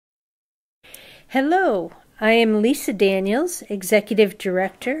Hello, I am Lisa Daniels, Executive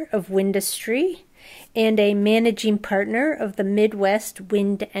Director of Windustry and a Managing Partner of the Midwest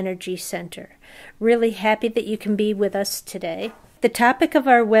Wind Energy Center. Really happy that you can be with us today. The topic of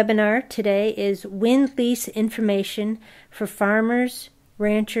our webinar today is wind lease information for farmers,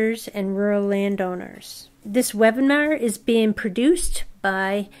 ranchers, and rural landowners. This webinar is being produced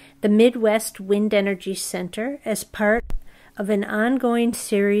by the Midwest Wind Energy Center as part of an ongoing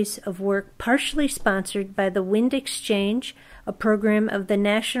series of work partially sponsored by the Wind Exchange, a program of the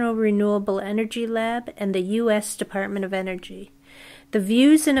National Renewable Energy Lab and the U.S. Department of Energy. The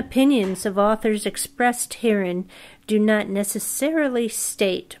views and opinions of authors expressed herein do not necessarily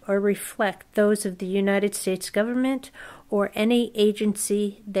state or reflect those of the United States government or any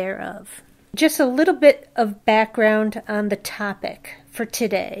agency thereof. Just a little bit of background on the topic for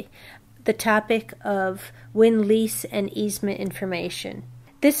today. The topic of wind lease and easement information.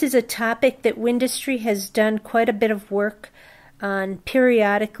 This is a topic that Windustry has done quite a bit of work on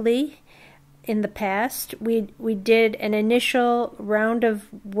periodically in the past. We did an initial round of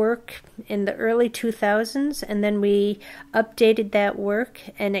work in the early 2000s, and then we updated that work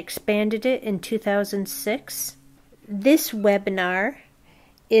and expanded it in 2006. This webinar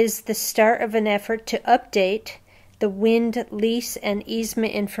is the start of an effort to update the wind lease and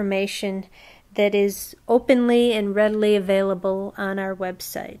easement information that is openly and readily available on our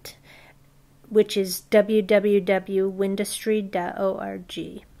website, which is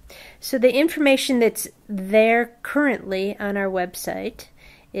www.windustry.org. So the information that's there currently on our website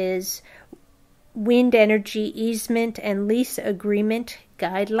is Wind Energy Easement and Lease Agreement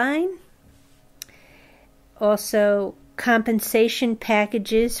Guideline, also compensation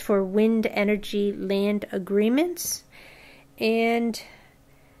packages for wind energy land agreements, and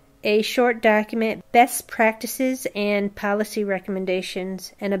a short document, best practices and policy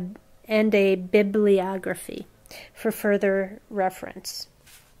recommendations, and a bibliography for further reference.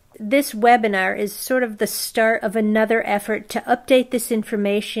 This webinar is sort of the start of another effort to update this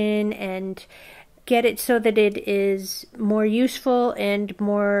information and get it so that it is more useful and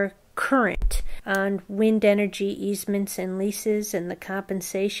more current on wind energy easements and leases and the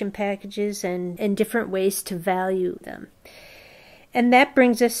compensation packages and different ways to value them. And that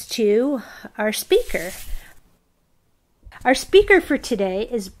brings us to our speaker. Our speaker for today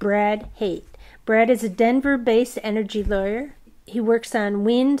is Brad Haight. Brad is a Denver-based energy lawyer. He works on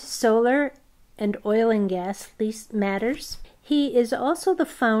wind, solar, and oil and gas lease matters. He is also the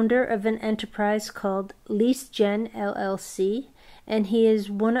founder of an enterprise called Lease Gen LLC, and he is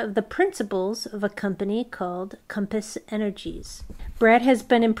one of the principals of a company called Compass Energies. Brad has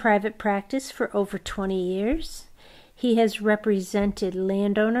been in private practice for over 20 years. He has represented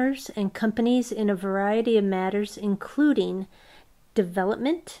landowners and companies in a variety of matters, including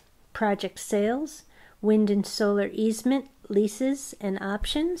development, project sales, wind and solar easement, leases, and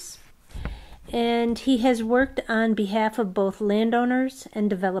options. And he has worked on behalf of both landowners and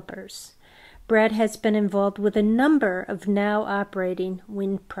developers. Brad has been involved with a number of now operating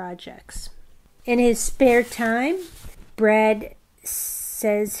wind projects. In his spare time, Brad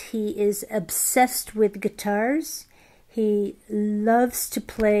says he is obsessed with guitars. He loves to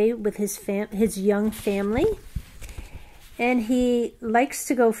play with his young family, and he likes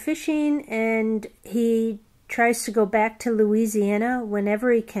to go fishing, and he tries to go back to Louisiana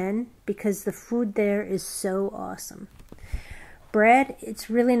whenever he can because the food there is so awesome. Brad, it's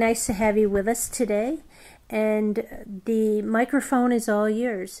really nice to have you with us today, and the microphone is all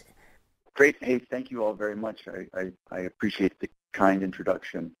yours. Great. Hey, thank you all very much. I appreciate the kind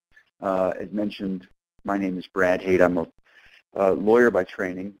introduction. As mentioned, my name is Brad Haight. I'm a lawyer by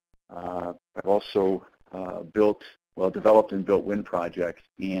training. I've also developed and built wind projects,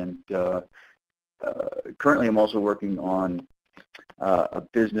 and currently I'm also working on a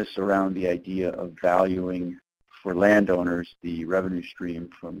business around the idea of valuing for landowners the revenue stream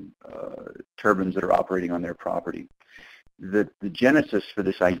from turbines that are operating on their property. The genesis for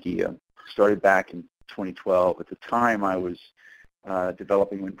this idea started back in 2012. At the time, I was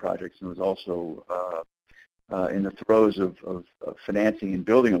developing wind projects and was also in the throes of financing and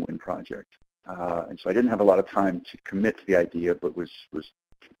building a wind project. And so I didn't have a lot of time to commit to the idea, but was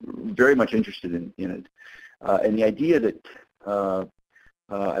very much interested in it. And the idea that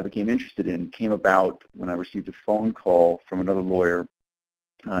I became interested in came about when I received a phone call from another lawyer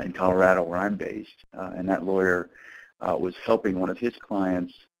in Colorado, where I'm based, and that lawyer was helping one of his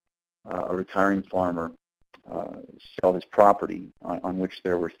clients, a retiring farmer, sell his property on which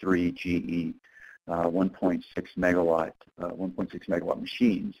there were 3 GE 1.6 megawatt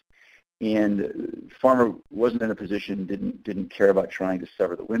machines. And farmer wasn't in a position, didn't care about trying to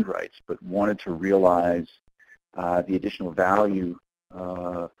sever the wind rights, but wanted to realize the additional value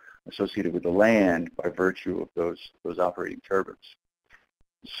associated with the land by virtue of those operating turbines.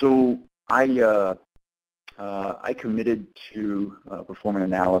 So I committed to perform an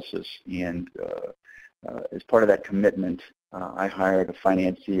analysis, and as part of that commitment, I hired a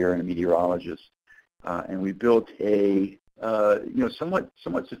financier and a meteorologist, and we built a somewhat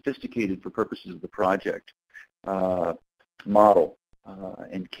sophisticated for purposes of the project model,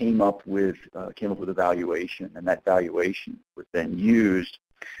 and came up with a valuation, and that valuation was then used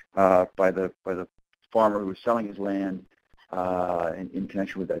by the farmer who was selling his land in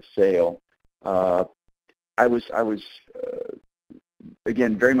connection with that sale. I was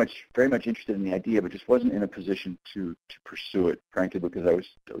again very much interested in the idea, but just wasn't in a position to pursue it, frankly, because I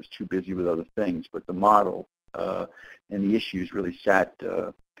was too busy with other things. But the model and the issues really sat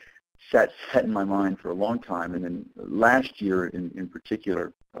in my mind for a long time. And then last year, in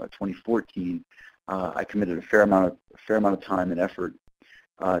particular, 2014, I committed a fair amount of time and effort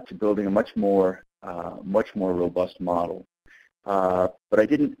to building a much more robust model. But I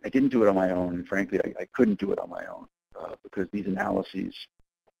didn't do it on my own, and frankly, I couldn't do it on my own because these analyses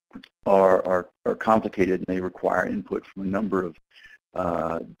are complicated, and they require input from a number of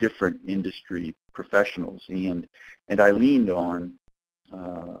different industry professionals, and I leaned on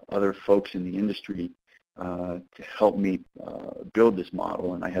other folks in the industry to help me build this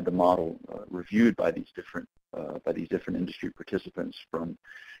model, and I had the model reviewed by these different industry participants, from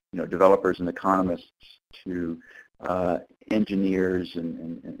developers and economists to engineers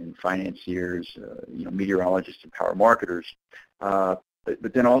and financiers, meteorologists and power marketers,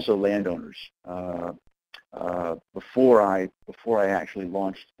 but then also landowners. Before I actually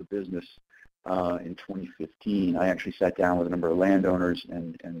launched the business in 2015, I actually sat down with a number of landowners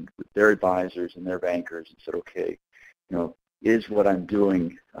and with their advisors and their bankers and said, okay, is what I'm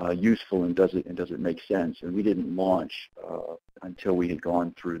doing useful, and does it make sense? And we didn't launch until we had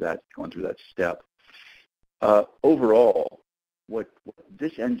gone through that step. Overall, what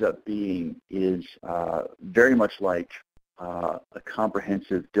this ends up being is very much like a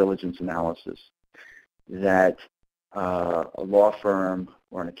comprehensive diligence analysis that a law firm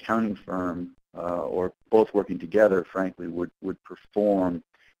or an accounting firm, or both working together, frankly, would perform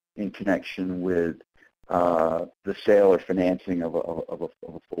in connection with the sale or financing of a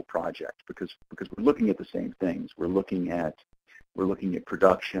full project, because we're looking at the same things. We're looking at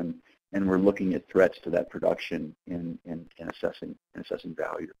production, and we're looking at threats to that production in assessing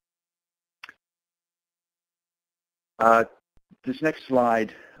value. This next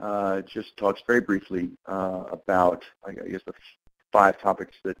slide just talks very briefly about, I guess, the 5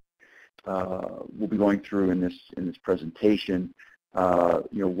 topics that we'll be going through in this presentation.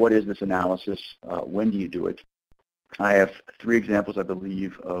 What is this analysis? When do you do it? I have 3 examples, I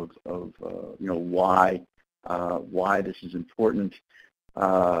believe, of why this is important,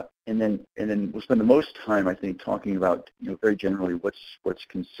 and then we'll spend the most time, I think, talking about very generally what's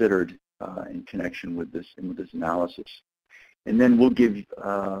considered in connection with this analysis, and then we'll give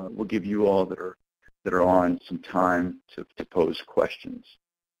you all that are on some time to pose questions.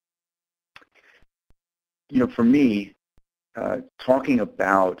 For me, talking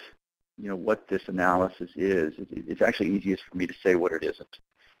about what this analysis is, it's actually easiest for me to say what it isn't.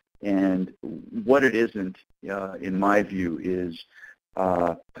 And what it isn't, in my view, is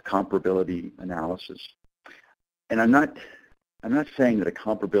a comparability analysis. And I'm not saying that a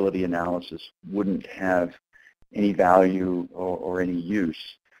comparability analysis wouldn't have any value or any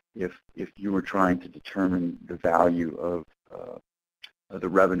use if you were trying to determine the value of the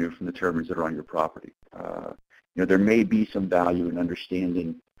revenue from the turbines that are on your property. There may be some value in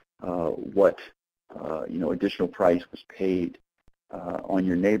understanding what additional price was paid on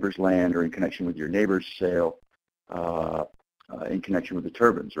your neighbor's land, or in connection with your neighbor's sale, in connection with the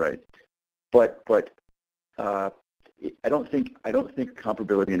turbines, right? But I don't think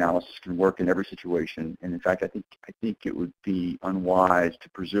comparability analysis can work in every situation, and in fact, I think it would be unwise to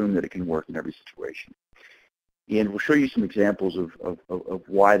presume that it can work in every situation. And we'll show you some examples of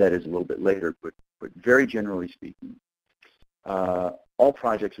why that is a little bit later, but very generally speaking, all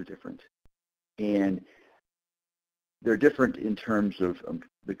projects are different, and they're different in terms of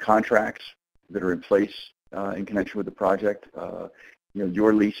the contracts that are in place in connection with the project.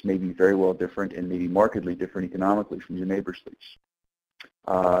 Your lease may be very well different and maybe markedly different economically from your neighbor's lease.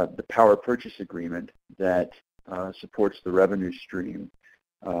 The power purchase agreement that supports the revenue stream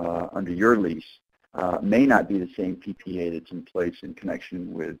under your lease may not be the same PPA that's in place in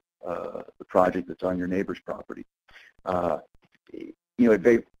connection with the project that's on your neighbor's property.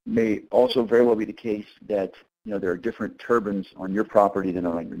 it may also very well be the case that there are different turbines on your property than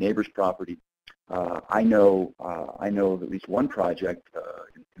on your neighbor's property. I know of at least one project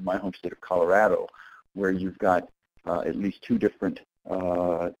in my home state of Colorado where you've got at least two different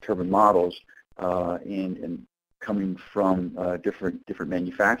turbine models and coming from different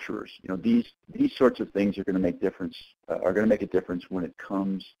manufacturers. These sorts of things are going to make a difference when it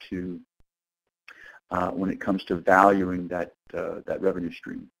comes to valuing that revenue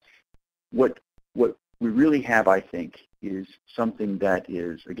stream. What we really have, I think, is something that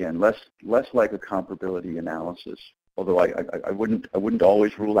is, again, less like a comparability analysis. Although I wouldn't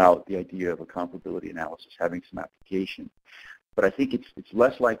always rule out the idea of a comparability analysis having some application. But I think it's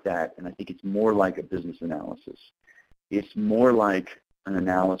less like that, and I think it's more like a business analysis. It's more like an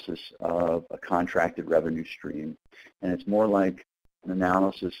analysis of a contracted revenue stream, and it's more like an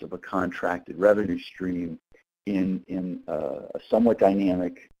analysis of a contracted revenue stream in a somewhat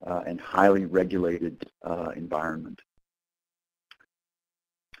dynamic and highly regulated environment.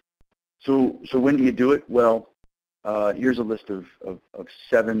 So when do you do it? Well, here's a list of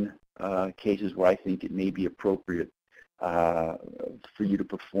 7 cases where I think it may be appropriate for you to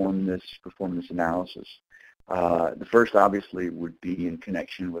perform this analysis. The first, obviously, would be in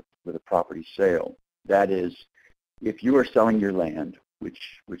connection with a property sale. That is, if you are selling your land,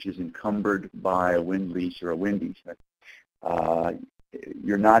 which is encumbered by a wind lease or a wind easement,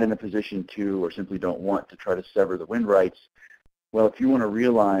 you're not in a position to, or simply don't want to try to sever the wind rights. Well, if you want to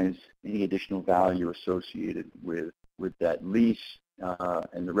realize any additional value associated with that lease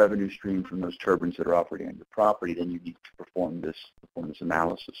and the revenue stream from those turbines that are operating on your property, then you need to perform this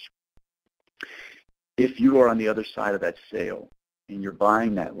analysis. If you are on the other side of that sale and you're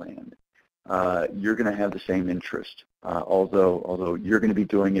buying that land, you're going to have the same interest, although you're going to be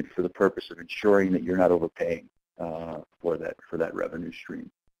doing it for the purpose of ensuring that you're not overpaying for that revenue stream.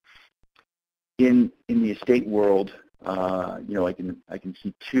 In the estate world, I can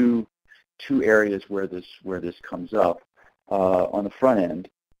see two areas where this comes up. On the front end,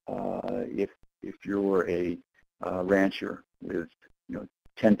 if you're a rancher with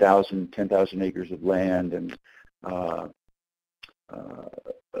 10,000 acres of land and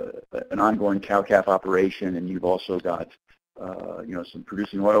an ongoing cow-calf operation, and you've also got some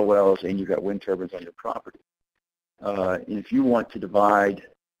producing oil wells, and you've got wind turbines on your property. And if you want to divide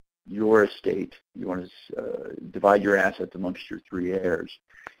your estate, you want to divide your assets amongst your 3 heirs,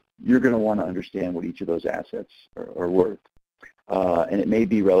 you're going to want to understand what each of those assets are worth. And it may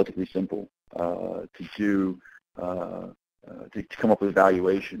be relatively simple to come up with a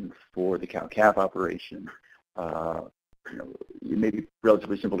valuation for the cow-calf operation. It may be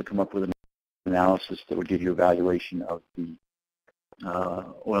relatively simple to come up with an analysis that would give you a valuation of the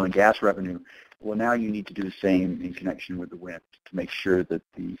oil and gas revenue. Well, now you need to do the same in connection with the wind to make sure that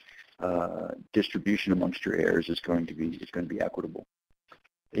the distribution amongst your heirs is going to be equitable.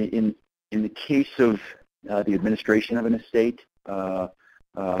 In the case of the administration of an estate,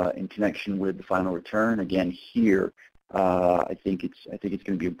 in connection with the final return, again here, I think it's going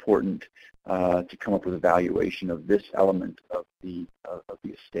to be important to come up with a valuation of this element of the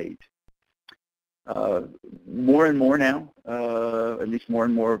estate. More and more now, at least more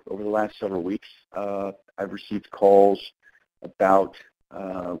and more over the last several weeks, I've received calls about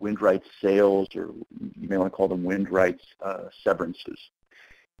wind rights sales, or you may want to call them wind rights severances.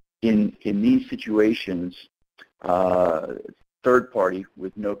 In these situations, third party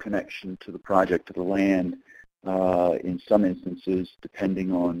with no connection to the project, to the land, in some instances,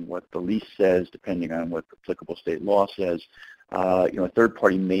 depending on what the lease says, depending on what the applicable state law says, a third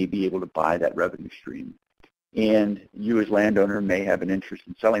party may be able to buy that revenue stream. And you as landowner may have an interest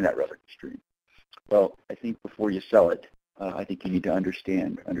in selling that revenue stream. Well, I think before you sell it, I think you need to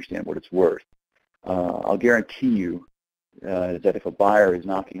understand what it's worth. I'll guarantee you that if a buyer is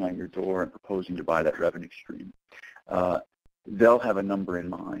knocking on your door and proposing to buy that revenue stream, they'll have a number in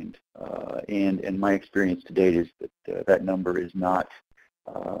mind, and my experience to date is that that number is not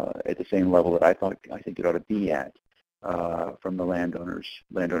at the same level that I think it ought to be at from the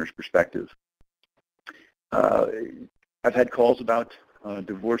landowner's perspective. I've had calls about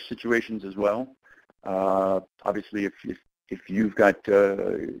divorce situations as well. Obviously, if you've got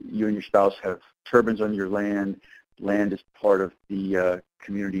you and your spouse have turbines on your land is part of the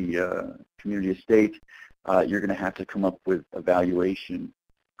community estate. You're going to have to come up with a valuation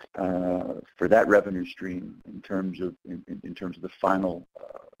for that revenue stream in terms of the final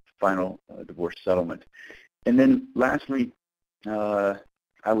divorce settlement. And then lastly,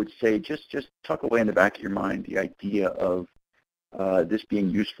 I would say just tuck away in the back of your mind the idea of this being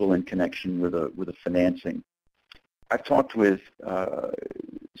useful in connection with a financing. I've talked with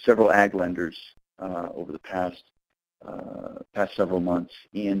several ag lenders over the past several months,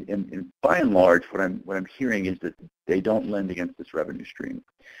 and by and large, what I'm hearing is that they don't lend against this revenue stream.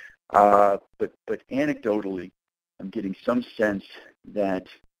 But anecdotally, I'm getting some sense that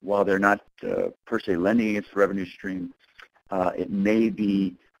while they're not per se lending against the revenue stream, it may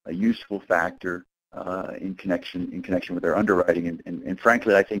be a useful factor in connection with their underwriting. And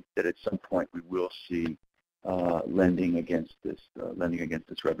frankly, I think that at some point we will see lending against this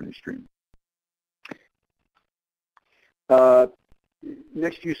revenue stream.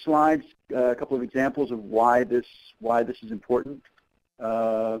 Next few slides, a couple of examples of why this is important.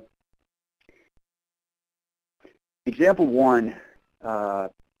 Example one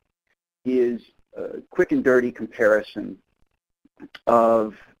is a quick and dirty comparison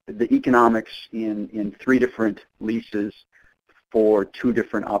of the economics in 3 different leases for 2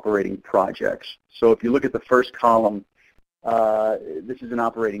 different operating projects. So if you look at the first column, this is an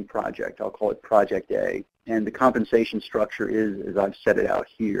operating project. I'll call it Project A. And the compensation structure is, as I've set it out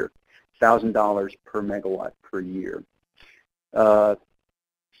here, $1,000 per megawatt per year.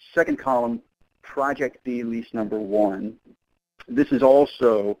 Second column, Project B, lease number 1. This is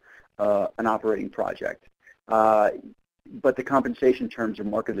also an operating project, but the compensation terms are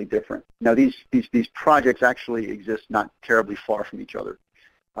markedly different. Now, these projects actually exist not terribly far from each other.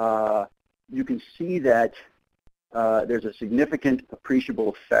 You can see that there's a significant appreciable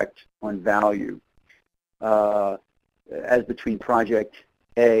effect on value as between Project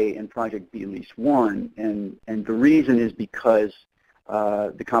A and Project B, lease 1, and the reason is because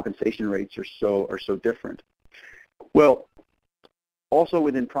the compensation rates are so different. Well, also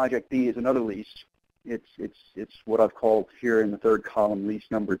within Project B is another lease. It's what I've called here in the third column, lease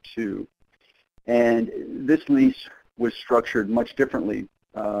number 2, and this lease was structured much differently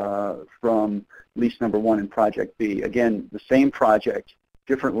from lease number 1 in Project B. Again, the same project,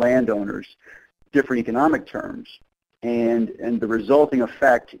 different landowners, different economic terms, and the resulting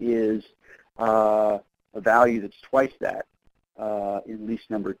effect is a value that's twice that in lease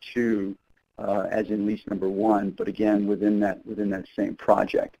number 2 as in lease number 1, but again within that same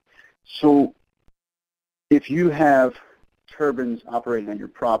project. So if you have turbines operating on your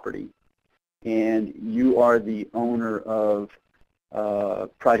property and you are the owner of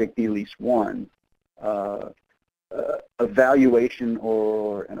Project B, lease 1, a valuation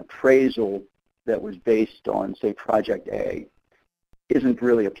or an appraisal that was based on, say, Project A isn't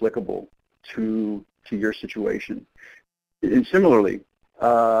really applicable to your situation. And similarly,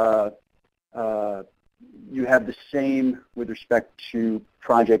 you have the same with respect to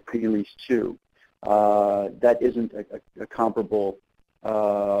Project B, lease 2. That isn't a comparable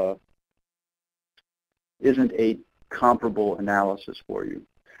analysis for you.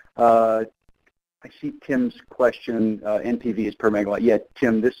 I see Tim's question. NPV is per megawatt. Yeah,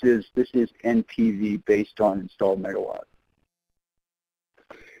 Tim, this is NPV based on installed megawatt.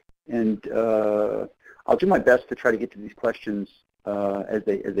 And I'll do my best to try to get to these questions as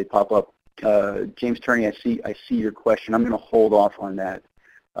they pop up. James Turney, I see your question. I'm going to hold off on that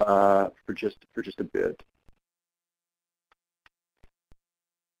for just a bit.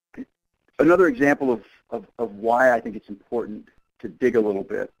 Another example of why I think it's important to dig a little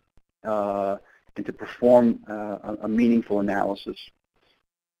bit and to perform a meaningful analysis.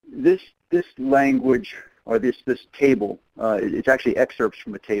 This language, or this table, it's actually excerpts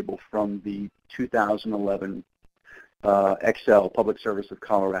from a table from the 2011 Excel, Public Service of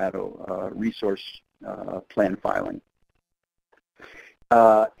Colorado, resource plan filing.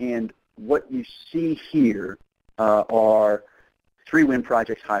 And what you see here are 3 wind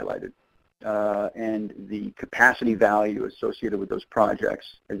projects highlighted, and the capacity value associated with those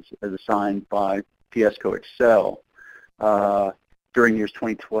projects as assigned by PSCO Excel during years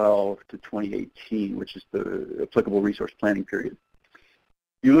 2012 to 2018, which is the applicable resource planning period.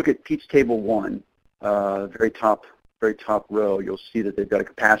 You look at Pete's Table 1, very top row, you'll see that they've got a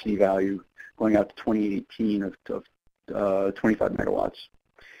capacity value going out to 2018 of 25 megawatts.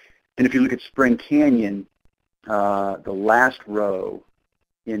 And if you look at Spring Canyon, the last row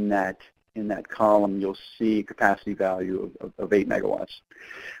in that column, you'll see a capacity value of 8 megawatts.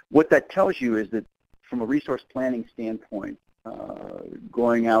 What that tells you is that from a resource planning standpoint,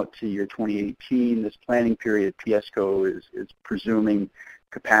 going out to year 2018, this planning period, PSCO is presuming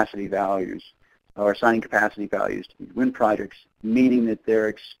capacity values, or assigning capacity values to these wind projects, meaning that they're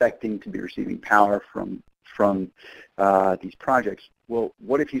expecting to be receiving power from these projects. Well,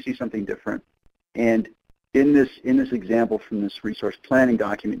 what if you see something different? And in this example from this resource planning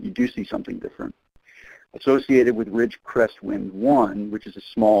document, you do see something different. associated with Ridgecrest Wind 1, which is a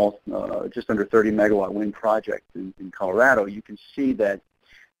small, just under 30 megawatt wind project in Colorado, you can see that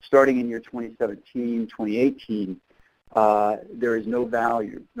starting in year 2017, 2018, there is no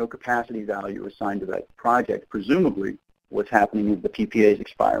value, no capacity value assigned to that project. Presumably, what's happening is the PPA is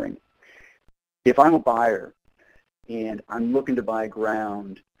expiring. If I'm a buyer and I'm looking to buy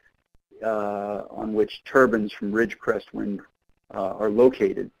ground on which turbines from Ridgecrest Wind are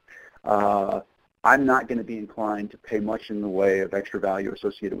located, I'm not going to be inclined to pay much in the way of extra value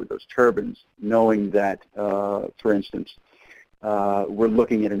associated with those turbines, knowing that, for instance, we're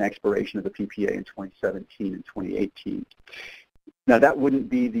looking at an expiration of the PPA in 2017 and 2018. Now, that wouldn't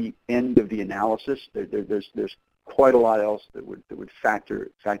be the end of the analysis. There's quite a lot else that would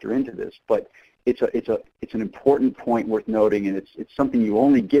factor into this, but it's an important point worth noting, and it's something you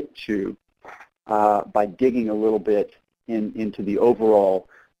only get to by digging a little bit into the overall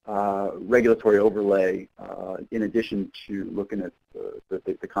regulatory overlay, in addition to looking at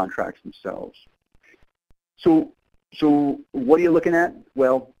the contracts themselves. So what are you looking at?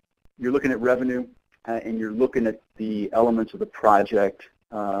 Well, you're looking at revenue, and you're looking at the elements of the project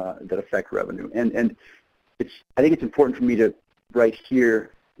that affect revenue. And I think it's important for me to, right here,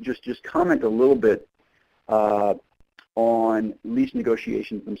 just comment a little bit on lease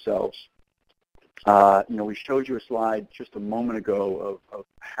negotiations themselves. We showed you a slide just a moment ago of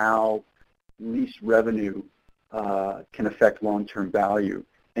how lease revenue can affect long-term value,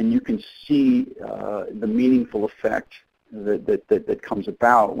 and you can see the meaningful effect that comes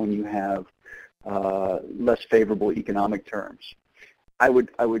about when you have less favorable economic terms. I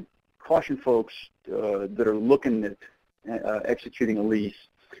would caution folks that are looking at executing a lease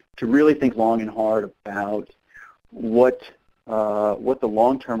to really think long and hard about what the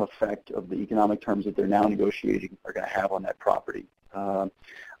long-term effect of the economic terms that they're now negotiating are going to have on that property.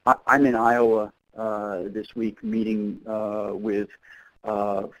 I'm in Iowa this week meeting with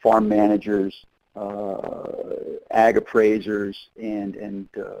farm managers, ag appraisers, and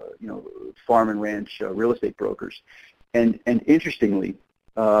farm and ranch real estate brokers. And interestingly,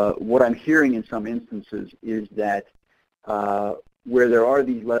 what I'm hearing in some instances is that where there are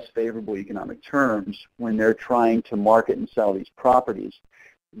these less favorable economic terms, when they're trying to market and sell these properties,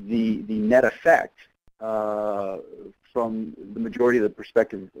 the net effect from the majority of the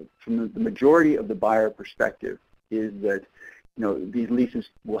perspective, from the majority of the buyer perspective, is that these leases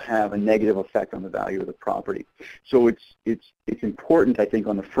will have a negative effect on the value of the property. So it's important, I think,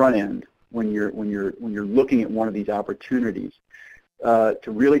 on the front end when you're looking at one of these opportunities, to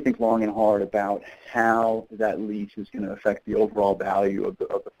really think long and hard about how that lease is going to affect the overall value of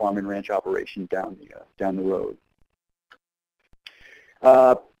the farm and ranch operation down the road.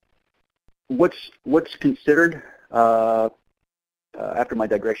 What's considered, after my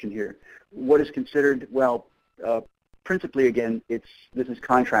digression here, what is considered? Well, principally, again, this is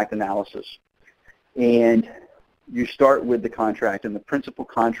contract analysis, and you start with the contract, and the principal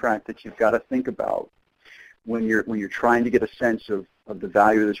contract that you've got to think about when you're trying to get a sense of the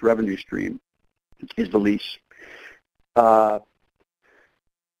value of this revenue stream is the lease.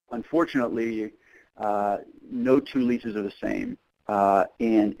 Unfortunately, no two leases are the same,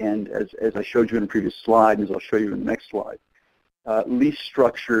 and as I showed you in the previous slide, and as I'll show you in the next slide, lease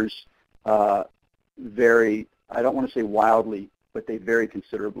structures vary. I don't want to say wildly, but they vary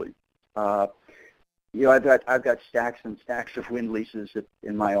considerably. I've got stacks and stacks of wind leases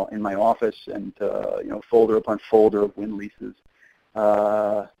in my office, and folder upon folder of wind leases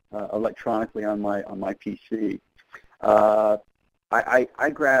electronically on my PC. I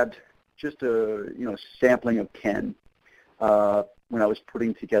grabbed just a sampling of 10 when I was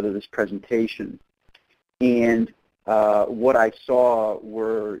putting together this presentation, and what I saw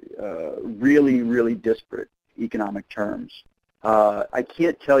were really disparate economic terms. I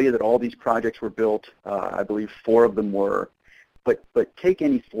can't tell you that all these projects were built. I believe 4 of them were, but take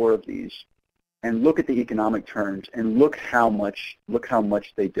any 4 of these and look at the economic terms and look how much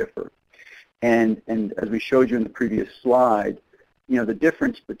they differ. And as we showed you in the previous slide, the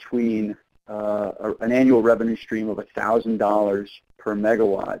difference between an annual revenue stream of $1,000 per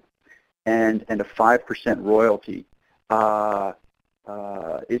megawatt and a 5% royalty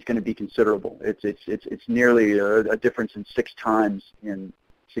is going to be considerable. It's nearly a difference in 6 times in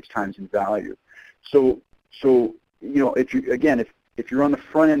value. So if you're on the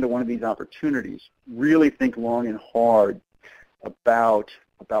front end of one of these opportunities, really think long and hard about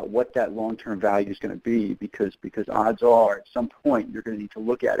what that long-term value is going to be, because odds are at some point you're going to need to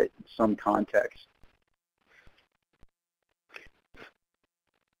look at it in some context.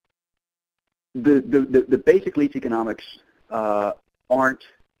 The basic lease economics aren't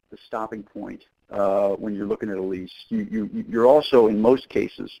the stopping point when you're looking at a lease. You're also, in most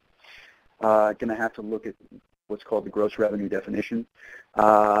cases, going to have to look at what's called the gross revenue definition.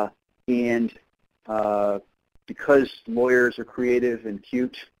 And because lawyers are creative and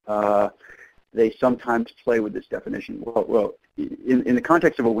cute, they sometimes play with this definition. Well, in the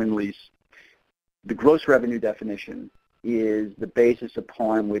context of a wind lease, the gross revenue definition is the basis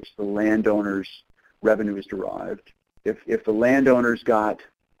upon which the landowner's revenue is derived. If the landowner's got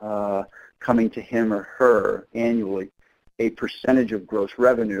coming to him or her annually a percentage of gross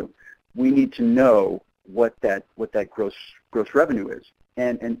revenue, we need to know what that gross revenue is.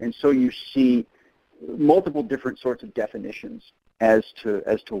 And so you see multiple different sorts of definitions as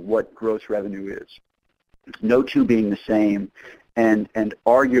to what gross revenue is. No two being the same, and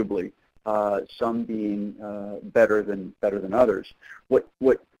arguably some being better than others. What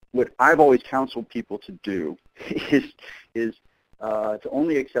I've always counseled people to do is to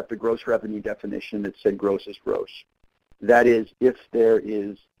only accept the gross revenue definition that said gross is gross. That is, if there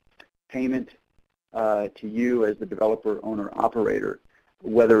is payment to you as the developer, owner, operator,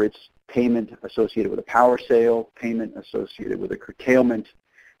 whether it's payment associated with a power sale, payment associated with a curtailment,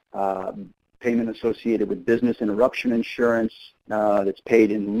 payment associated with business interruption insurance that's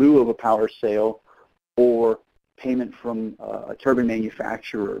paid in lieu of a power sale, or payment from a turbine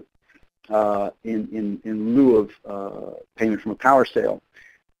manufacturer in lieu of payment from a power sale,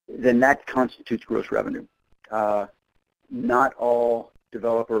 then that constitutes gross revenue. Not all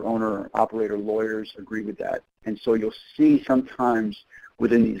developer, owner, operator lawyers agree with that. And so you'll see sometimes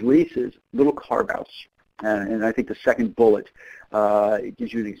within these leases little carve-outs. And I think the second bullet it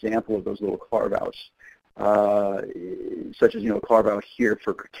gives you an example of those little carve-outs, such as, a carve-out here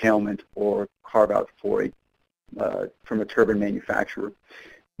for curtailment or carve-out for from a turbine manufacturer.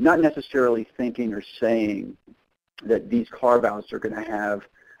 Not necessarily thinking or saying that these carve-outs are going to have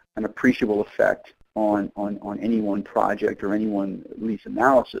an appreciable effect on any one project or any one lease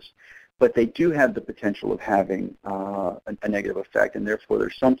analysis, but they do have the potential of having a negative effect, and therefore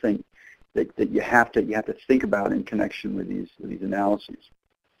there's something that you have to think about in connection with these analyses.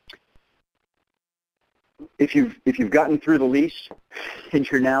 If you've gotten through the lease and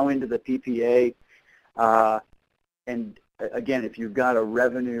you're now into the PPA, and again, if you've got a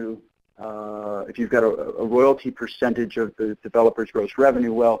revenue, if you've got a royalty percentage of the developer's gross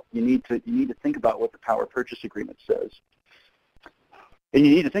revenue, well, you need to think about what the power purchase agreement says. And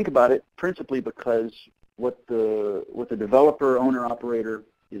you need to think about it principally because what the developer, owner, operator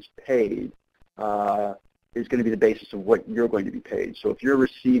is paid is going to be the basis of what you're going to be paid. So if you're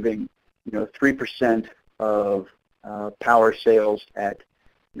receiving, 3% of power sales at,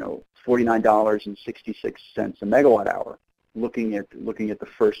 $49.66 a megawatt hour, looking at the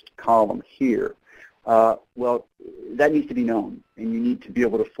first column here, well, that needs to be known, and you need to be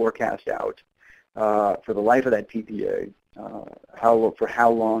able to forecast out for the life of that PPA for how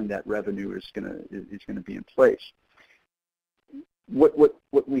long that revenue is going to be in place. What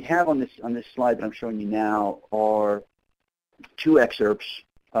we have on this slide that I'm showing you now are two excerpts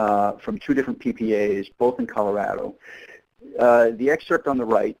from two different PPAs, both in Colorado. The excerpt on the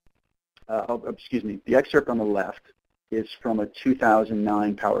right, the excerpt on the left is from a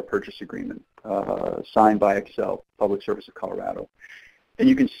 2009 power purchase agreement signed by Excel, Public Service of Colorado. And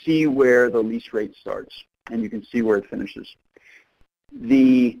you can see where the lease rate starts, and you can see where it finishes.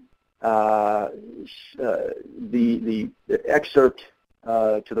 The excerpt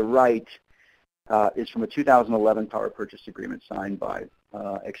to the right is from a 2011 power purchase agreement signed by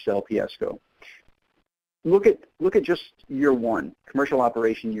Excel PSCO. Look at just year one, commercial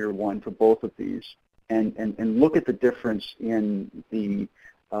operation year one for both of these, and look at the difference in the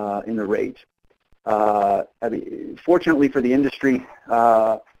rate. Fortunately for the industry,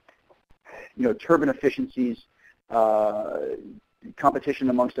 turbine efficiencies, competition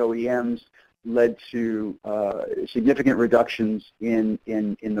amongst OEMs led to significant reductions in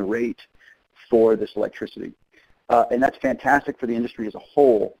the rate for this electricity. And that's fantastic for the industry as a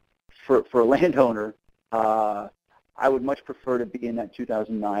whole. For a landowner, I would much prefer to be in that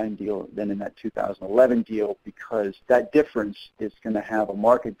 2009 deal than in that 2011 deal, because that difference is going to have a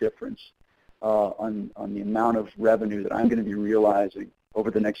market difference on the amount of revenue that I'm going to be realizing over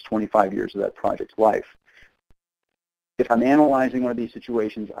the next 25 years of that project's life. If I'm analyzing one of these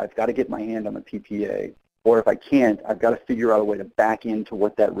situations, I've got to get my hand on the PPA, or if I can't, I've got to figure out a way to back into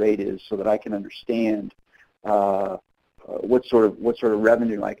what that rate is so that I can understand what sort of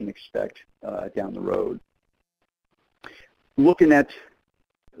revenue I can expect down the road. Looking at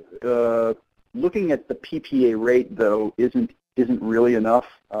the PPA rate, though, isn't really enough,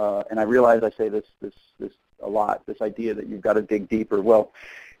 and I realize I say this a lot, this idea that you've got to dig deeper. Well,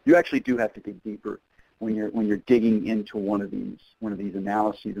 you actually do have to dig deeper when you're digging into one of these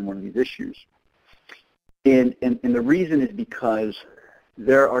analyses and one of these issues. And the reason is because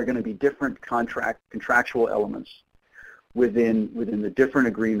there are going to be different contractual elements within the different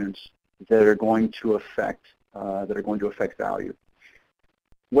agreements that are going to affect value.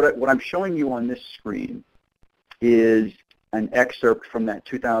 What I'm showing you on this screen is an excerpt from that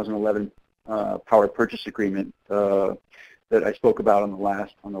 2011 power purchase agreement that I spoke about on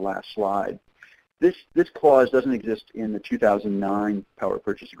the last slide. This clause doesn't exist in the 2009 power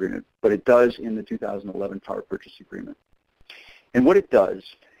purchase agreement, but it does in the 2011 power purchase agreement. And what it does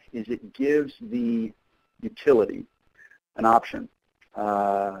is it gives the utility an option,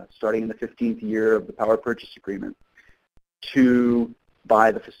 starting in the 15th year of the power purchase agreement, to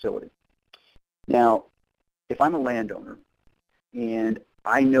buy the facility. Now, if I'm a landowner and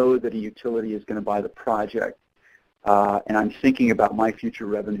I know that a utility is going to buy the project, and I'm thinking about my future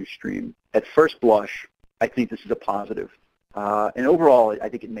revenue stream, at first blush, I think this is a positive. And overall, I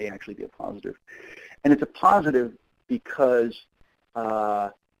think it may actually be a positive. And it's a positive because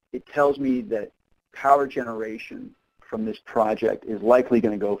it tells me that power generation from this project is likely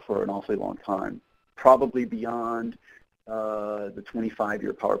going to go for an awfully long time, probably beyond the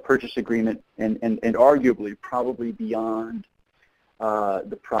 25-year power purchase agreement, and arguably probably beyond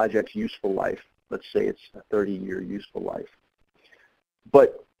the project's useful life. Let's say it's a 30-year useful life.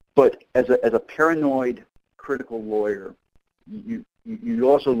 But as a paranoid critical lawyer, you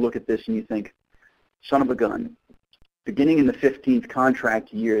also look at this and you think, son of a gun, beginning in the 15th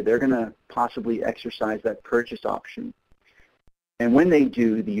contract year, they're going to possibly exercise that purchase option. And when they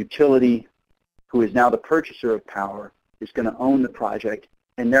do, the utility, who is now the purchaser of power, is going to own the project,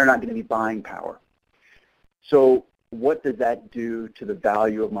 and they're not going to be buying power. So what does that do to the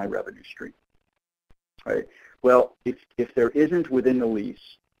value of my revenue stream? Right. Well, if there isn't within the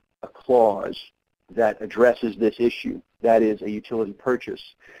lease a clause that addresses this issue, that is a utility purchase,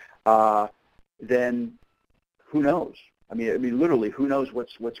 then who knows? I mean, literally, who knows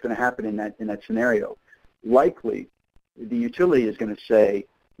what's going to happen in that scenario? Likely, the utility is going to say,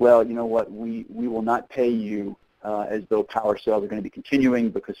 well, you know what? We will not pay you as though power sales are going to be continuing,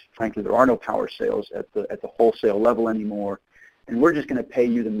 because frankly there are no power sales at the wholesale level anymore, and we're just going to pay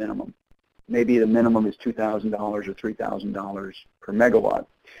you the minimum. Maybe the minimum is $2,000 or $3,000 per megawatt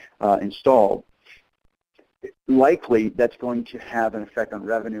installed. Likely that's going to have an effect on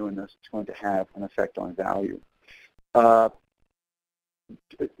revenue, and thus it's going to have an effect on value.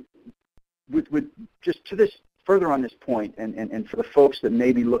 With just to this further on this point, and for the folks that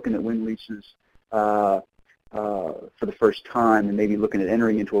may be looking at wind leases for the first time and maybe looking at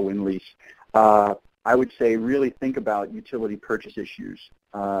entering into a wind lease, I would say really think about utility purchase issues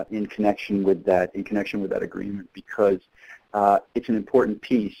in connection with that agreement, because it's an important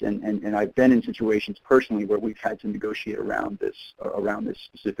piece, and I've been in situations personally where we've had to negotiate around this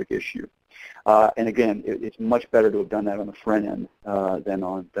specific issue. And again, it's much better to have done that on the front end than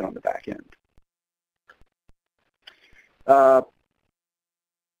on the back end.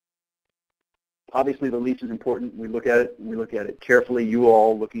 Obviously, the lease is important. We look at it carefully. You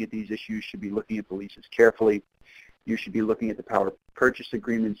all looking at these issues should be looking at the leases carefully. You should be looking at the power purchase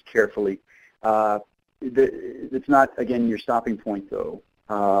agreements carefully. It's not, again, your stopping point, though.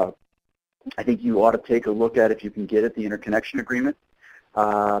 I think you ought to take a look at, if you can get it, the interconnection agreement,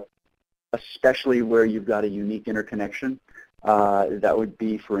 especially where you've got a unique interconnection. That would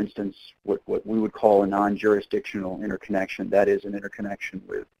be, for instance, what we would call a non-jurisdictional interconnection. That is an interconnection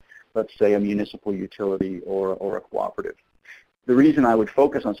with, let's say, a municipal utility or a cooperative. The reason I would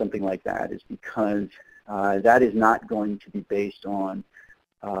focus on something like that is because that is not going to be based on,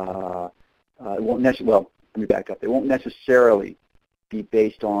 well, let me back up. It won't necessarily be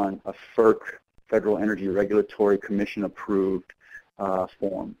based on a FERC, Federal Energy Regulatory Commission approved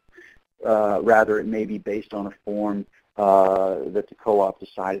form. Rather, it may be based on a form that the co-op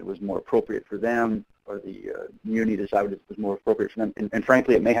decided was more appropriate for them, or the community decided it was more appropriate for them. And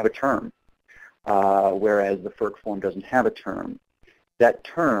frankly, it may have a term, whereas the FERC form doesn't have a term. That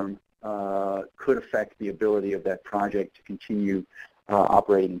term could affect the ability of that project to continue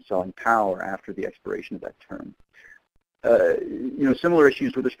operating and selling power after the expiration of that term. Similar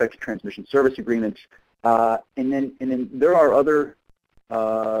issues with respect to transmission service agreements, and then there are other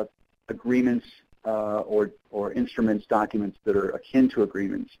agreements or instruments, documents that are akin to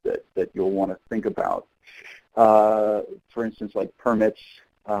agreements that you'll want to think about. For instance, like permits,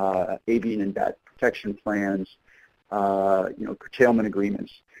 avian and bat protection plans, curtailment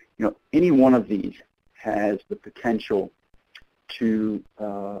agreements. Any one of these has the potential to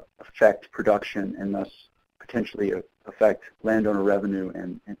affect production and thus potentially affect landowner revenue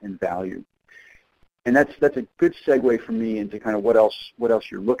and value. And that's a good segue for me into kind of what else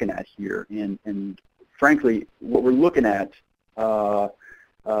you're looking at here. And frankly, what we're looking at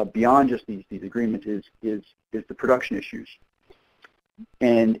beyond just these agreements is the production issues.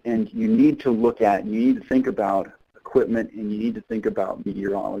 And you need to look at, you need to think about equipment, and you need to think about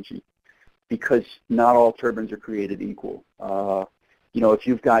meteorology, because not all turbines are created equal. If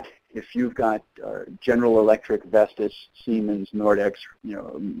you've got General Electric, Vestas, Siemens, Nordex,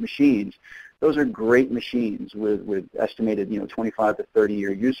 machines, those are great machines with estimated 25 to 30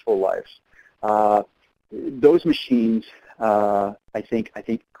 year useful lives. Those machines, I think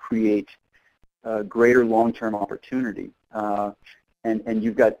create greater long-term opportunity, and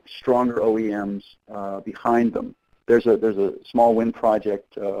you've got stronger OEMs behind them. There's a small wind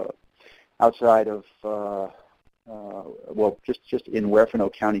project outside of just in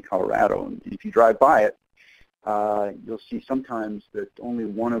Huerfano County, Colorado, and if you drive by it, you'll see sometimes that only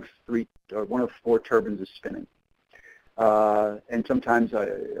one of 4 turbines is spinning. And sometimes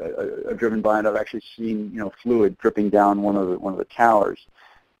I've driven by and I've actually seen fluid dripping down one of the towers.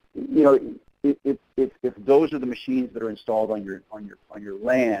 If those are the machines that are installed on your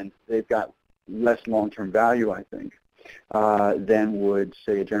land, they've got less long-term value, I think, than would,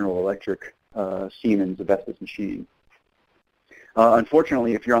 say, a General Electric, Siemens, a Vestas machine.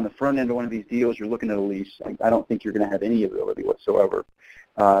 Unfortunately, if you're on the front end of one of these deals, you're looking at a lease, I don't think you're going to have any ability whatsoever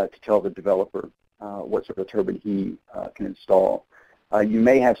to tell the developer what sort of turbine he can install. You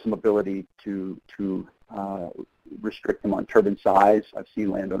may have some ability to restrict them on turbine size. I've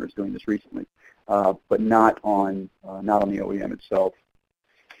seen landowners doing this recently, but not on the OEM itself.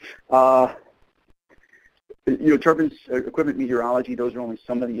 Turbines, equipment meteorology, those are only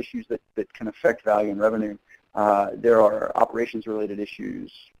some of the issues that can affect value and revenue. There are operations-related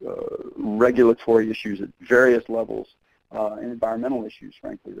issues, regulatory issues at various levels, and environmental issues,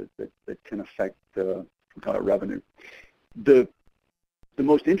 frankly, that can affect revenue. The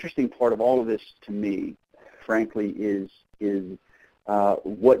most interesting part of all of this to me, frankly, is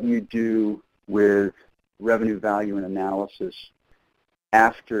what you do with revenue, value, and analysis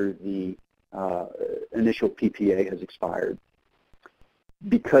after the initial PPA has expired,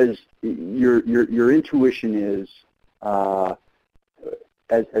 because your intuition is, as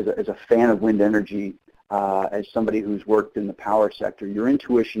a fan of wind energy, as somebody who's worked in the power sector, your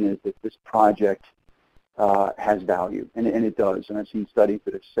intuition is that this project has value, and it does. And I've seen studies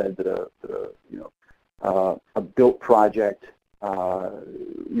that have said that a built project,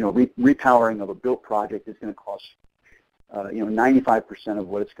 repowering of a built project is going to cost 95% of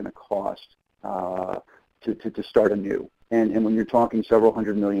what it's going to cost to start anew. And when you're talking several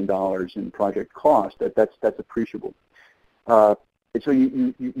 $100 million in project cost, that's appreciable. And so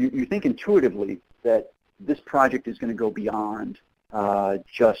you think intuitively that this project is going to go beyond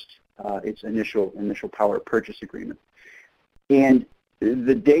just its initial power purchase agreement. And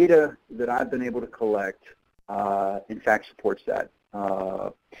the data that I've been able to collect, in fact, supports that.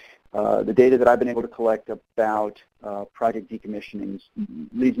 The data that I've been able to collect about project decommissionings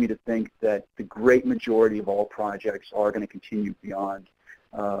leads me to think that the great majority of all projects are going to continue beyond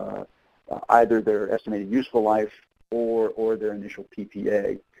either their estimated useful life or their initial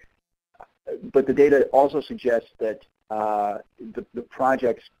PPA. But the data also suggests that the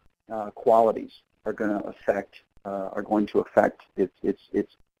project's qualities are going to affect its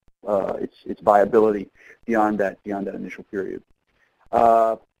viability beyond that initial period.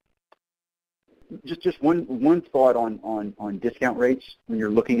 Just one thought on discount rates when you're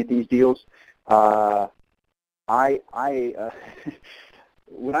looking at these deals. When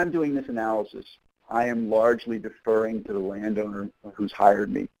I'm doing this analysis, I am largely deferring to the landowner who's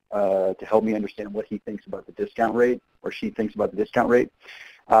hired me to help me understand what he thinks about the discount rate, or she thinks about the discount rate.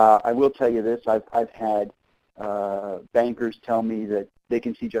 I will tell you this: I've had bankers tell me that they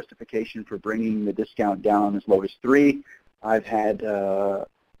can see justification for bringing the discount down as low as 3. I've had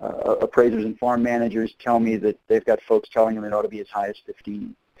appraisers and farm managers tell me that they've got folks telling them it ought to be as high as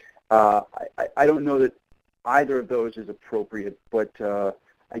 15. I don't know that either of those is appropriate, but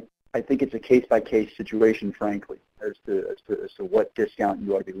I think it's a case-by-case situation, frankly, as to what discount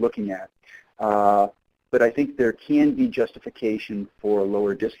you ought to be looking at. But I think there can be justification for a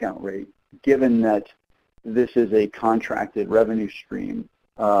lower discount rate, given that this is a contracted revenue stream,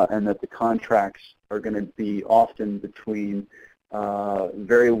 and that the contracts are going to be often between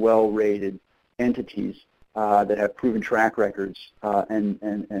very well-rated entities that have proven track records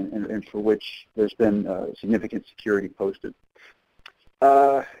and for which there's been significant security posted.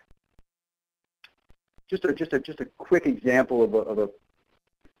 Just a quick example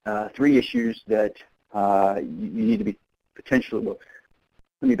of 3 issues that you need to be potentially, well,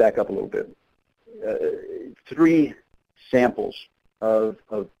 let me back up a little bit. 3 samples of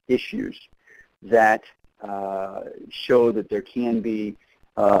issues that show that there can be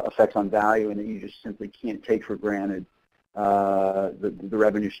effects on value and that you just simply can't take for granted the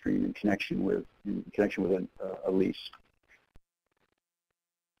revenue stream in connection with a lease.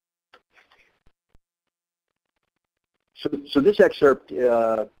 So this excerpt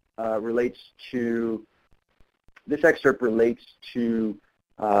relates to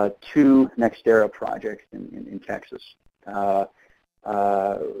 2 NextEra projects in Texas.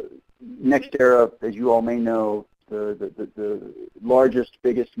 NextEra, as you all may know, the largest,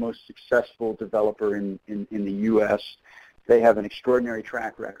 biggest, most successful developer in the U.S. They have an extraordinary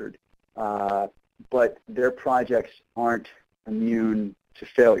track record, but their projects aren't immune to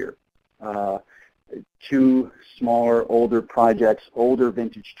failure. 2 smaller, older projects, older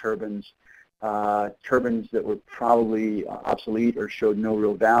vintage turbines, turbines that were probably obsolete or showed no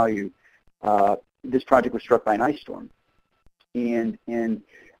real value. This project was struck by an ice storm, and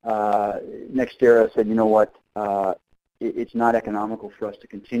NextEra said, you know what, it's not economical for us to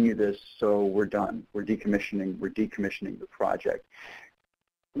continue this, so we're done. We're decommissioning the project.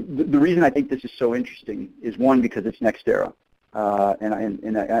 The reason I think this is so interesting is, 1, because it's NextEra,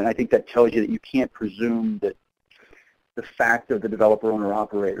 and I think that tells you that you can't presume that the fact of the developer, owner,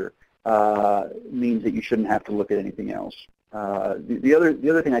 operator means that you shouldn't have to look at anything else. The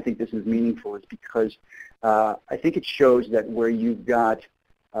other thing I think this is meaningful is because I think it shows that where you've got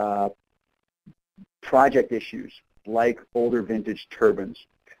project issues like older vintage turbines,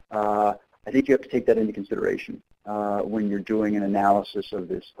 I think you have to take that into consideration when you're doing an analysis of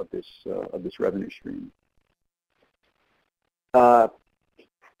this revenue stream.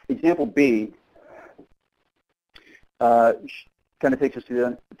 Example B kind of takes us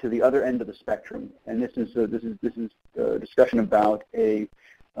to the other end of the spectrum, and this is a discussion about a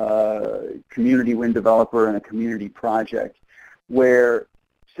community wind developer and a community project, where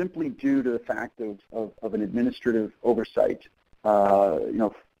simply due to the fact of an administrative oversight,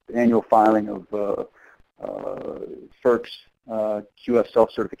 annual filing of FERC's QF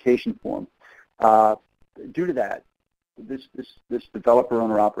self-certification form, due to that, this developer,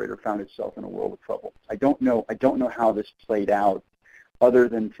 owner, operator found itself in a world of trouble. I don't know how this played out, other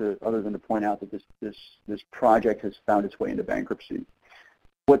than to point out that this project has found its way into bankruptcy.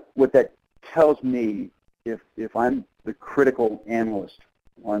 What that tells me, if I'm the critical analyst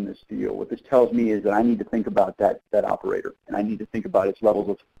on this deal, what this tells me is that I need to think about that operator, and I need to think about its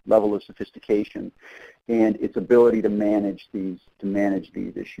level of sophistication and its ability to manage these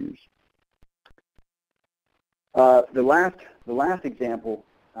issues. The last example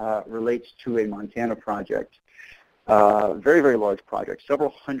relates to a Montana project, very, very large project, several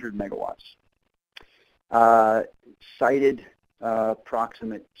hundred megawatts, sited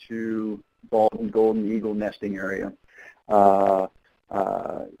proximate to golden eagle nesting area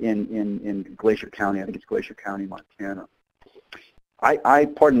in Glacier County. I think it's Glacier County, Montana.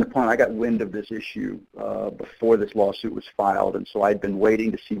 Pardon the pun, I got wind of this issue before this lawsuit was filed, and so I'd been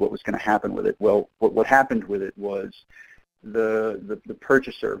waiting to see what was going to happen with it. Well, what happened with it was the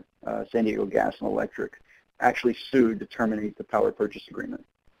purchaser, San Diego Gas and Electric, actually sued to terminate the power purchase agreement.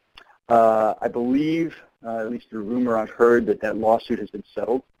 I believe, at least through rumor I've heard, that lawsuit has been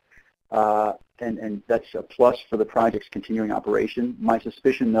settled, and that's a plus for the project's continuing operation. My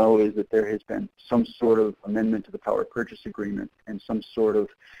suspicion, though, is that there has been some sort of amendment to the power purchase agreement and some sort of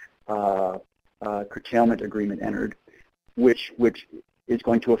curtailment agreement entered, which is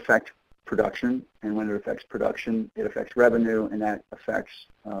going to affect production, and when it affects production, it affects revenue, and that affects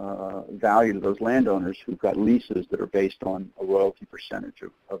value to those landowners who've got leases that are based on a royalty percentage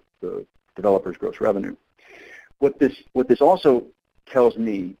of the developer's gross revenue. What this also tells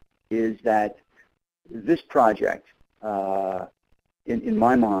me is that this project, in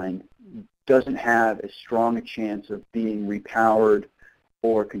my mind, doesn't have as strong a chance of being repowered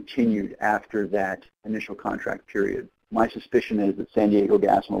or continued after that initial contract period. My suspicion is that San Diego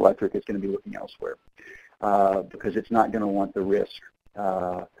Gas and Electric is going to be looking elsewhere because it's not going to want the risk.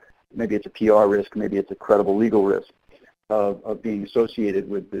 Maybe it's a PR risk, maybe it's a credible legal risk of being associated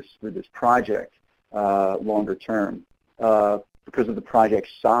with this project longer term. Because of the project's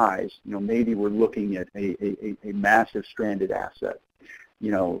size, maybe we're looking at a massive stranded asset,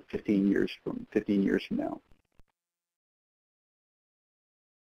 15 years from now.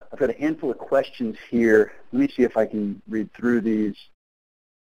 I've got a handful of questions here. Let me see if I can read through these.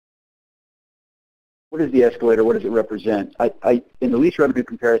 What is the escalator? What does it represent? In the lease revenue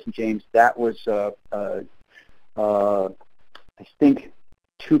comparison, James, that was, I think,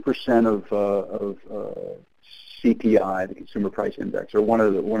 2% of CPI, the Consumer Price Index, or one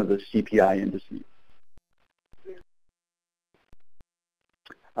of the CPI indices.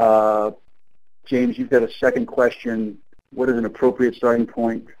 James, you've got a second question. What is an appropriate starting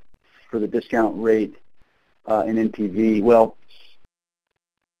point for the discount rate in NPV? Well,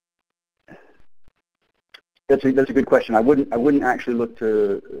 that's a good question. I wouldn't actually look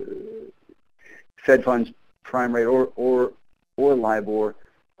to Fed funds prime rate or LIBOR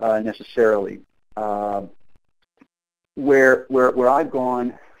necessarily. Where I've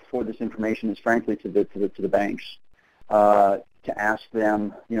gone for this information is frankly to the banks to ask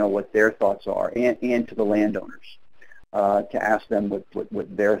them, what their thoughts are, and to the landowners to ask them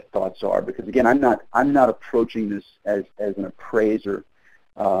what their thoughts are. Because again, I'm not approaching this as an appraiser.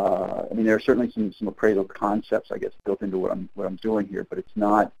 There are certainly some appraisal concepts, I guess, built into what I'm doing here, but it's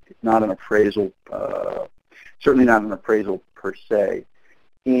not an appraisal. Certainly not an appraisal per se.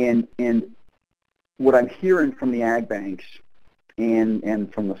 And what I'm hearing from the ag banks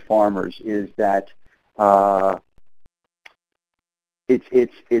and from the farmers is that it's 4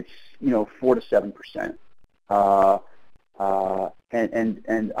 to 7%.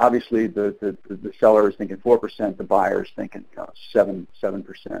 And obviously the seller is thinking 4%, the buyer is thinking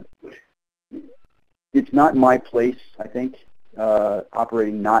 7%. It's not my place, I think,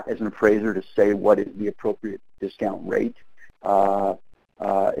 operating not as an appraiser to say what is the appropriate discount rate.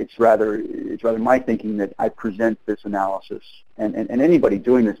 It's rather my thinking that I present this analysis, and anybody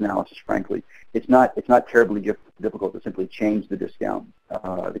doing this analysis, frankly, it's not terribly difficult to simply change the discount,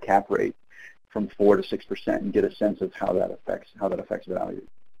 the cap rate, from 4 to 6% and get a sense of how that affects value.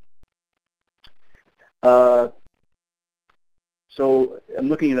 So I'm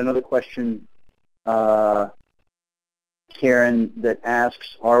looking at another question, Karen, that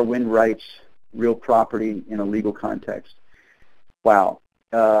asks, are wind rights real property in a legal context? Wow,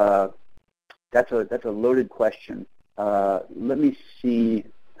 that's a loaded question. Let me see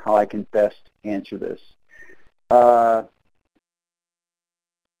how I can best answer this.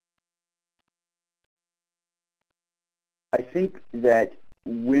 I think that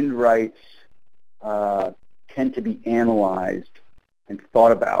wind rights tend to be analyzed and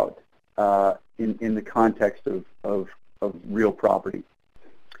thought about in the context of real property.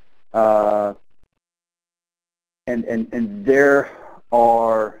 And there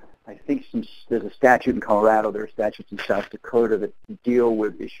are, I think, there's a statute in Colorado, there are statutes in South Dakota that deal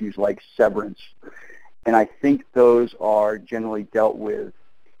with issues like severance. And I think those are generally dealt with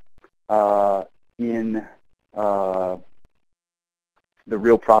in the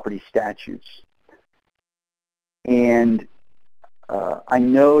real property statutes. And I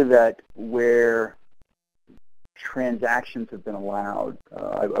know that where transactions have been allowed,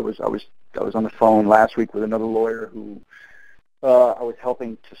 I was on the phone last week with another lawyer who I was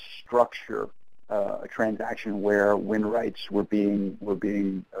helping to structure a transaction where wind rights were being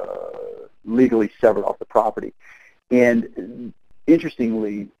legally severed off the property. And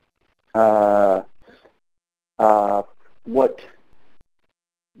interestingly,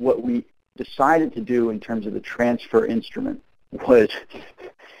 what we decided to do in terms of the transfer instrument was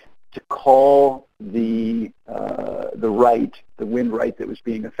to call the wind right that was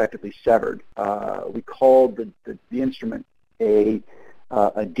being effectively severed. We called the instrument a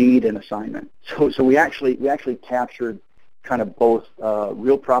deed and assignment. So we actually captured kind of both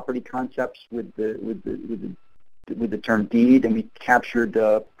real property concepts with the term deed, and we captured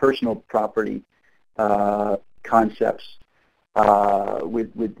personal property concepts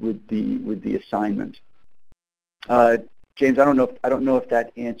with the assignment. James, I don't know if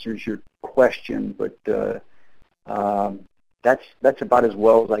that answers your question, but that's about as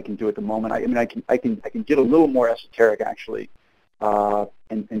well as I can do at the moment. I can get a little more esoteric actually,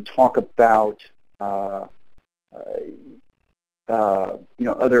 and talk about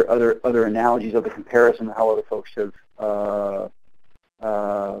other analogies, other comparison, how other folks have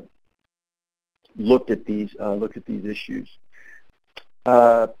looked at these issues.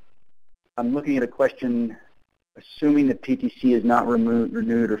 I'm looking at a question. Assuming that PTC is not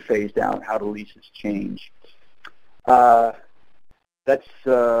renewed or phased out, how do leases change? That's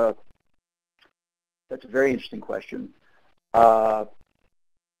a very interesting question. I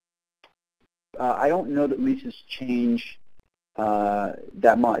don't know that leases change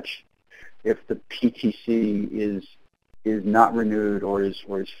that much if the PTC is not renewed or is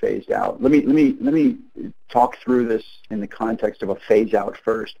phased out. Let me talk through this in the context of a phase out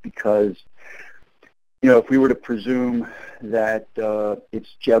first, because if we were to presume that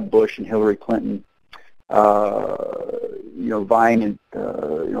it's Jeb Bush and Hillary Clinton, vying and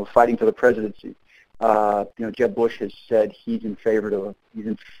fighting for the presidency, Jeb Bush has said he's in favor of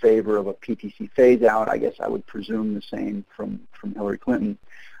a PTC phase out. I guess I would presume the same from Hillary Clinton.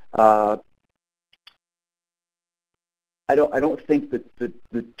 I don't think that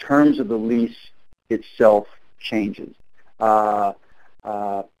the terms of the lease itself changes, and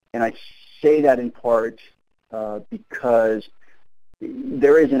I say that in part because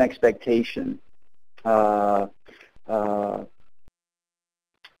there is an expectation.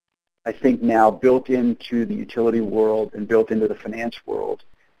 I think now built into the utility world and built into the finance world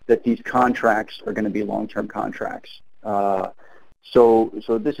that these contracts are going to be long-term contracts. So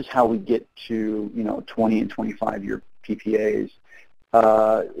this is how we get to 20 and 25-year PPAs.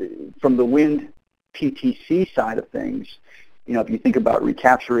 From the wind PTC side of things, if you think about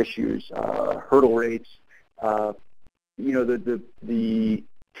recapture issues, hurdle rates, the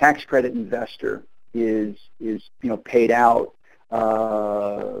tax credit investor is paid out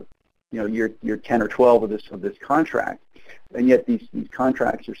year 10 or 12 of this contract, and yet these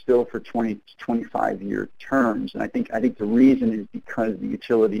contracts are still for 20 to 25-year terms. And I think the reason is because the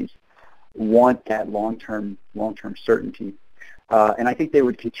utilities want that long-term certainty, and I think they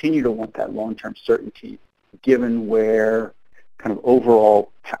would continue to want that long-term certainty given where kind of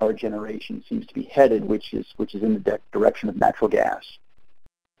overall power generation seems to be headed, which is in the direction of natural gas.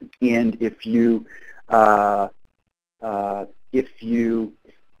 And if you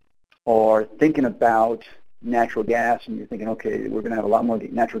are thinking about natural gas and you're thinking, okay, we're going to have a lot more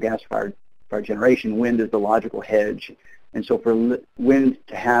natural gas fired generation, wind is the logical hedge. And so for wind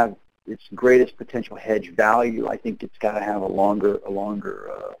to have its greatest potential hedge value, I think it's got to have a longer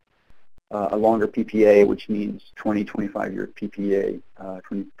PPA, which means 20, 25-year PPA,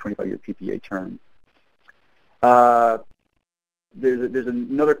 25-year PPA term. There's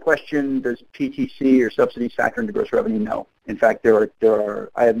another question. Does PTC or subsidies factor into gross revenue? No. In fact, there are.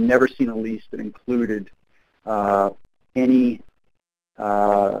 I have never seen a lease that included any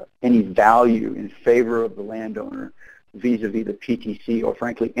value in favor of the landowner vis-a-vis the PTC or,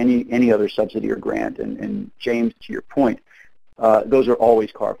 frankly, any other subsidy or grant. And James, to your point, those are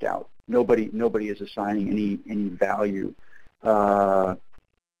always carved out. Nobody is assigning any value to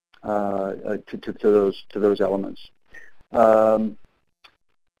those elements.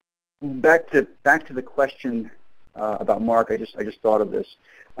 Back to the question about Mark. I just thought of this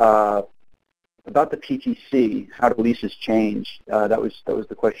about the PTC. How do leases change? That was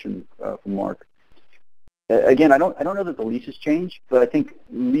the question from Mark. Again, I don't know that the leases change, but I think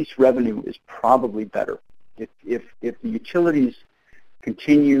lease revenue is probably better if the utilities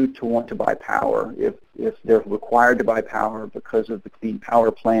continue to want to buy power, if they're required to buy power because of the Clean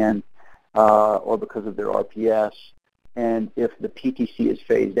Power Plan or because of their RPS. And if the PTC is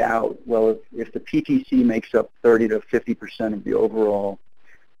phased out, well, if the PTC makes up 30 to 50% of the overall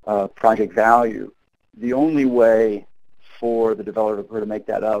project value, the only way for the developer to make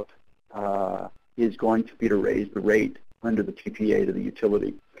that up is going to be to raise the rate under the PPA to the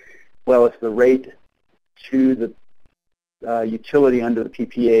utility. Well, if the rate to the utility under the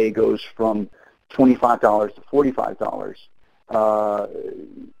PPA goes from $25 to $45,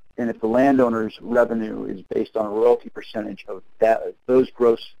 and if the landowner's revenue is based on a royalty percentage of those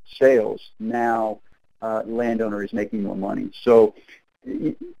gross sales, now the landowner is making more money. So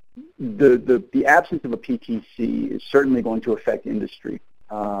the absence of a PTC is certainly going to affect industry.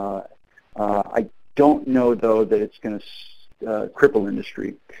 I don't know, though, that it's going to cripple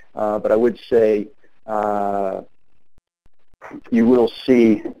industry, but I would say you will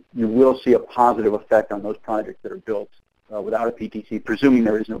see a positive effect on those projects that are built without a PTC, presuming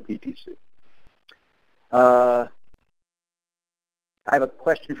there is no PTC. I have a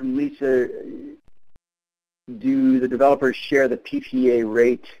question from Lisa. Do the developers share the PPA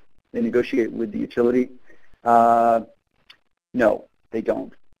rate they negotiate with the utility? No, they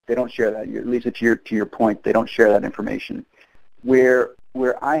don't. They don't share that. Lisa, to your point, they don't share that information. Where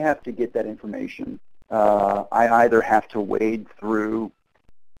I have to get that information, I either have to wade through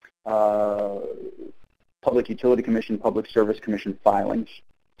Public Utility Commission, Public Service Commission filings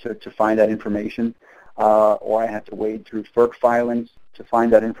to find that information, or I have to wade through FERC filings to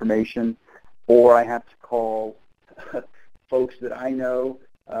find that information, or I have to call folks that I know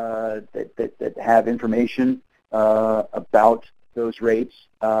that have information about those rates,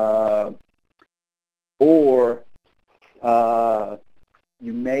 or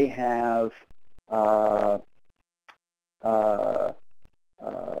you may have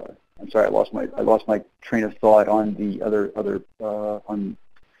I'm sorry, I lost my train of thought on the other on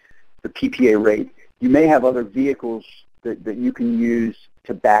the PPA rate. You may have other vehicles that you can use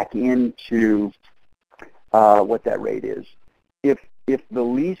to back into what that rate is. If the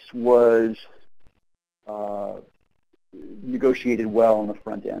lease was negotiated well on the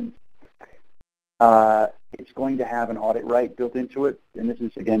front end. It's going to have an audit right built into it, and this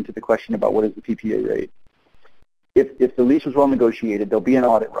is, again, to the question about what is the PPA rate. If the lease was well negotiated, there'll be an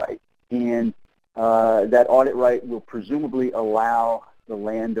audit right, and that audit right will presumably allow the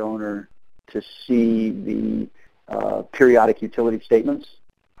landowner to see the periodic utility statements.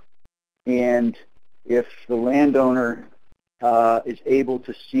 And if the landowner is able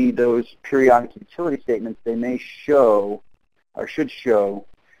to see those periodic utility statements, they may show, or should show,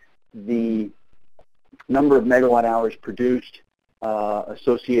 the number of megawatt hours produced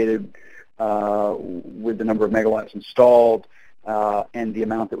associated with the number of megawatts installed and the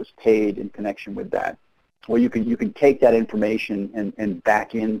amount that was paid in connection with that. Well, you can take that information and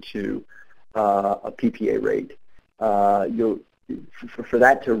back into a PPA rate. For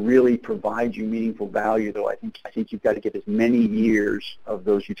that to really provide you meaningful value, though, I think you've got to get as many years of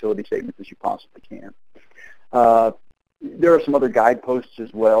those utility statements as you possibly can. There are some other guideposts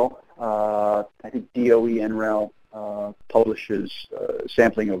as well. I think DOE NREL publishes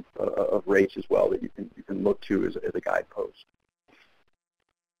sampling of rates as well that you can look to as a guidepost.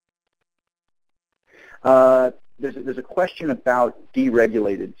 There's a question about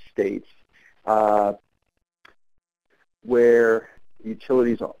deregulated states where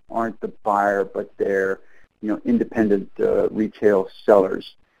utilities aren't the buyer, but they're independent retail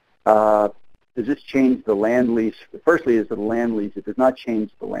sellers. Does this change the land lease? Firstly, is it a land lease? It does not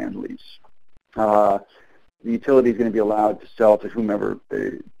change the land lease. The utility is going to be allowed to sell to whomever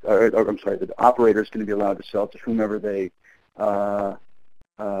they, the operator is going to be allowed to sell to whomever they,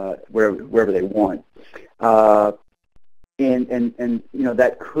 wherever they want. And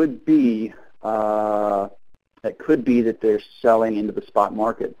that could be that they're selling into the spot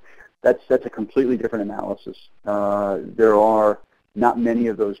market. That's a completely different analysis. There are not many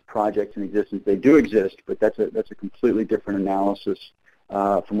of those projects in existence. They do exist, but that's a completely different analysis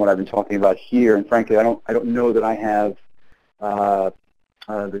from what I've been talking about here. And frankly, I don't know that I have the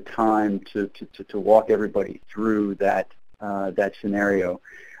time to walk everybody through that scenario.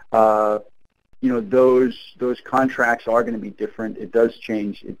 Those contracts are going to be different. It does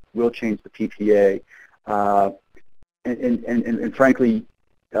change. It will change the PPA. And frankly,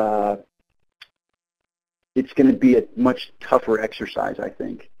 it's going to be a much tougher exercise, I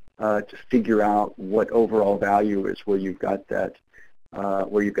think, to figure out what overall value is where you've got that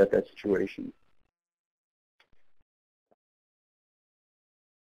situation.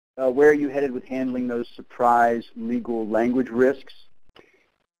 Where are you headed with handling those surprise legal language risks?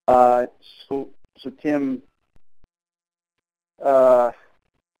 So Tim, I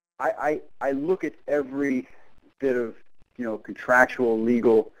look at every bit of contractual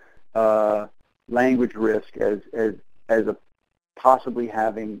legal language risk as a possibly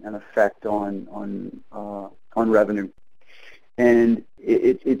having an effect on revenue, and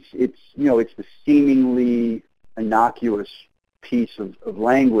it's the seemingly innocuous piece of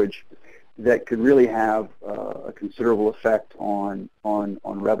language that could really have a considerable effect on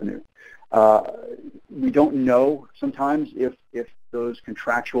revenue. We don't know sometimes if those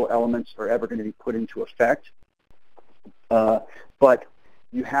contractual elements are ever going to be put into effect, but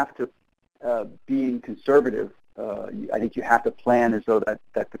you have to, being conservative, I think you have to plan as though that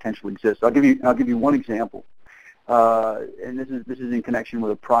potential exists. I'll give you one example, and this is in connection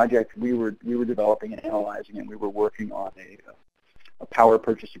with a project we were developing and analyzing, and we were working on a power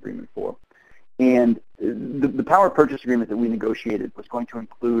purchase agreement for. And the power purchase agreement that we negotiated was going to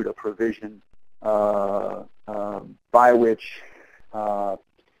include a provision by which the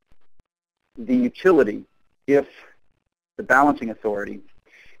utility, if the balancing authority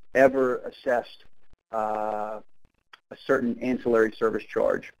ever assessed a certain ancillary service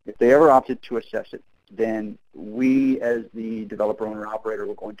charge, if they ever opted to assess it, then we as the developer, owner, operator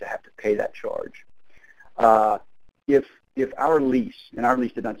were going to have to pay that charge. If our lease, and our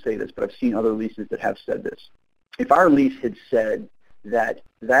lease did not say this, but I've seen other leases that have said this, if our lease had said that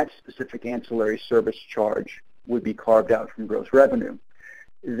that specific ancillary service charge would be carved out from gross revenue,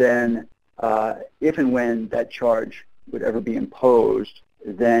 then if and when that charge would ever be imposed,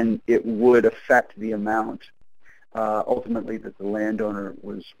 then it would affect the amount ultimately that the landowner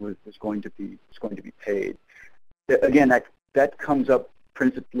was going to be paid. Again, that comes up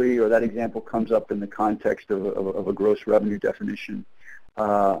principally, or that example comes up in the context of a gross revenue definition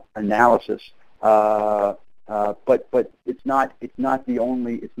analysis. But it's not the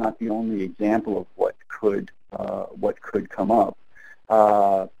only example of what could come up.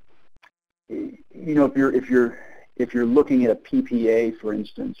 If you're looking at a PPA, for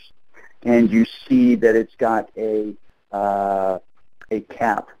instance, and you see that it's got a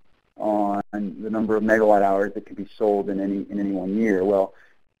cap on the number of megawatt hours that can be sold in any 1 year. Well,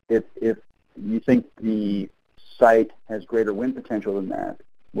 if you think the site has greater wind potential than that,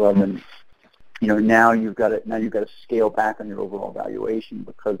 well then, now you've got to scale back on your overall valuation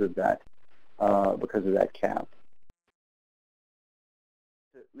because of that cap.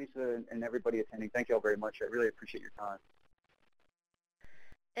 Lisa and everybody attending, thank you all very much. I really appreciate your time.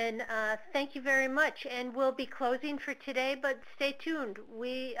 And thank you very much. And we'll be closing for today, but stay tuned.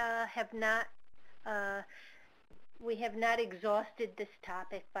 We have not exhausted this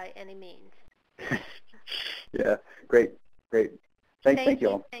topic by any means. Yeah, great. Thank you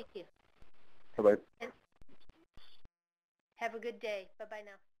all. Thank you. Bye-bye. Have a good day. Bye-bye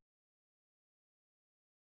now.